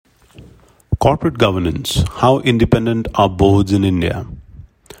Corporate governance. How independent are boards in India?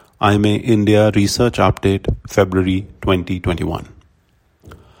 IMA India Research Update, February 2021.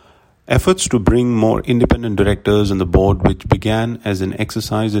 Efforts to bring more independent directors on the board, which began as an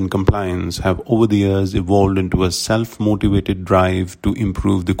exercise in compliance, have over the years evolved into a self-motivated drive to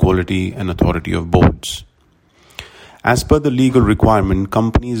improve the quality and authority of boards. As per the legal requirement,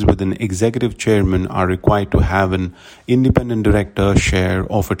 companies with an executive chairman are required to have an independent director share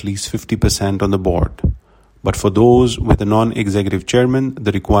of at least 50% on the board. But for those with a non-executive chairman,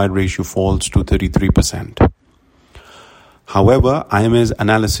 the required ratio falls to 33%. However, IMA's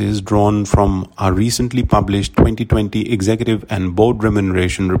analysis drawn from our recently published 2020 Executive and Board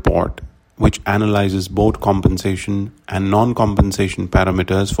Remuneration Report, which analyzes board compensation and non-compensation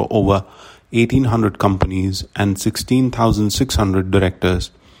parameters for over 1,800 companies and 16,600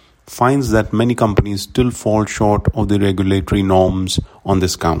 directors, finds that many companies still fall short of the regulatory norms on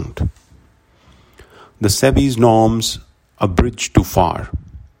this count. The SEBI's norms a bridge too far.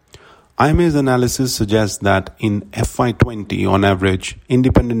 IMA's analysis suggests that in FY20, on average,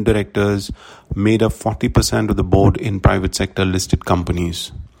 independent directors made up 40% of the board in private sector listed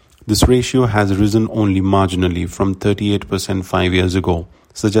companies. This ratio has risen only marginally from 38% 5 years ago,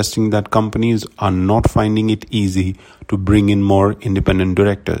 suggesting that companies are not finding it easy to bring in more independent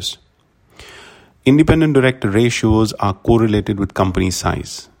directors. Independent director ratios are correlated with company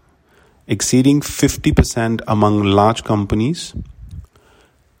size, exceeding 50% among large companies,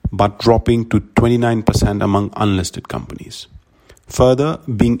 but dropping to 29% among unlisted companies. Further,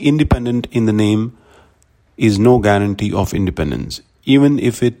 being independent in the name is no guarantee of independence, even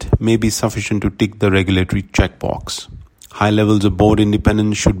if it may be sufficient to tick the regulatory checkbox. High levels of board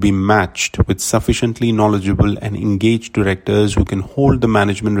independence should be matched with sufficiently knowledgeable and engaged directors who can hold the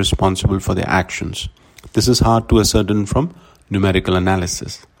management responsible for their actions. This is hard to ascertain from numerical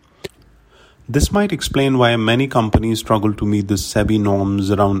analysis. This might explain why many companies struggle to meet the SEBI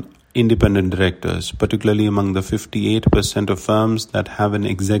norms around independent directors, particularly among the 58% of firms that have an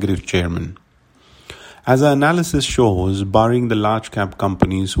executive chairman. As our analysis shows, barring the large cap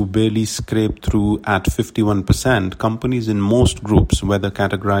companies who barely scrape through at 51%, companies in most groups, whether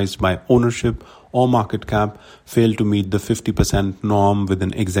categorized by ownership or market cap, fail to meet the 50% norm with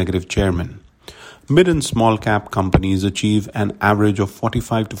an executive chairman. Mid and small cap companies achieve an average of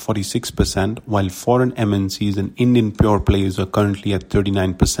 45 to 46%, while foreign MNCs and Indian pure plays are currently at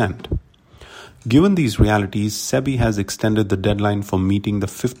 39%. Given these realities, SEBI has extended the deadline for meeting the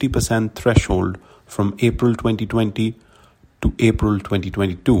 50% threshold from April 2020 to April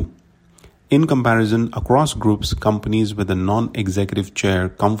 2022. In comparison, across groups, companies with a non-executive chair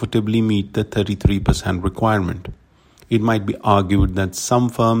comfortably meet the 33% requirement. It might be argued that some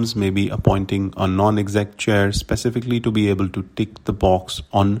firms may be appointing a non-exec chair specifically to be able to tick the box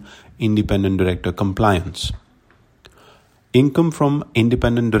on independent director compliance. Income from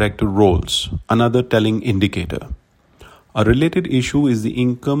independent director roles, another telling indicator. A related issue is the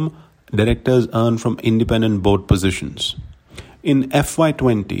income directors earn from independent board positions. In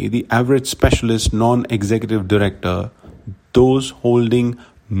FY20, the average specialist non-executive director, those holding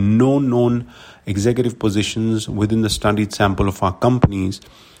no known executive positions within the studied sample of our companies,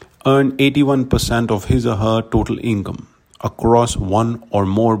 earn 81% of his or her total income across one or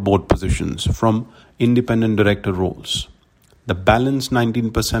more board positions from independent director roles. The balance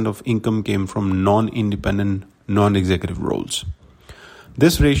 19% of income came from non-independent, non-executive roles.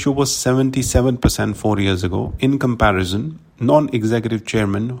 This ratio was 77% 4 years ago. In comparison, non-executive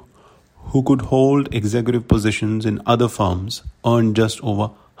chairmen who could hold executive positions in other firms earned just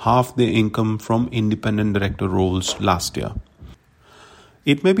over half their income from independent director roles last year.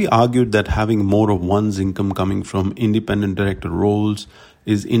 It may be argued that having more of one's income coming from independent director roles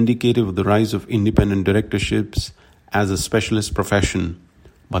is indicative of the rise of independent directorships as a specialist profession.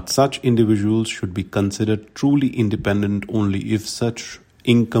 But such individuals should be considered truly independent only if such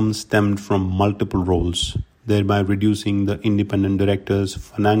income stemmed from multiple roles, thereby reducing the independent director's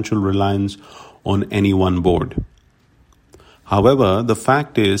financial reliance on any one board. However, the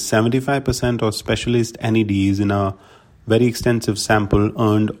fact is 75% of specialist NEDs in a very extensive sample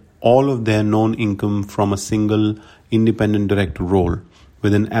earned all of their known income from a single independent director role,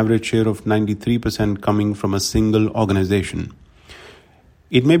 with an average share of 93% coming from a single organization.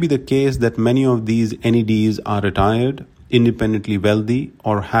 It may be the case that many of these NEDs are retired, independently wealthy,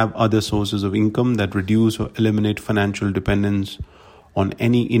 or have other sources of income that reduce or eliminate financial dependence on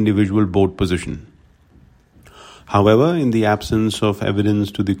any individual board position. However, in the absence of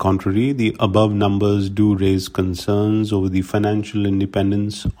evidence to the contrary, the above numbers do raise concerns over the financial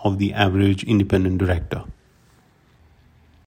independence of the average independent director.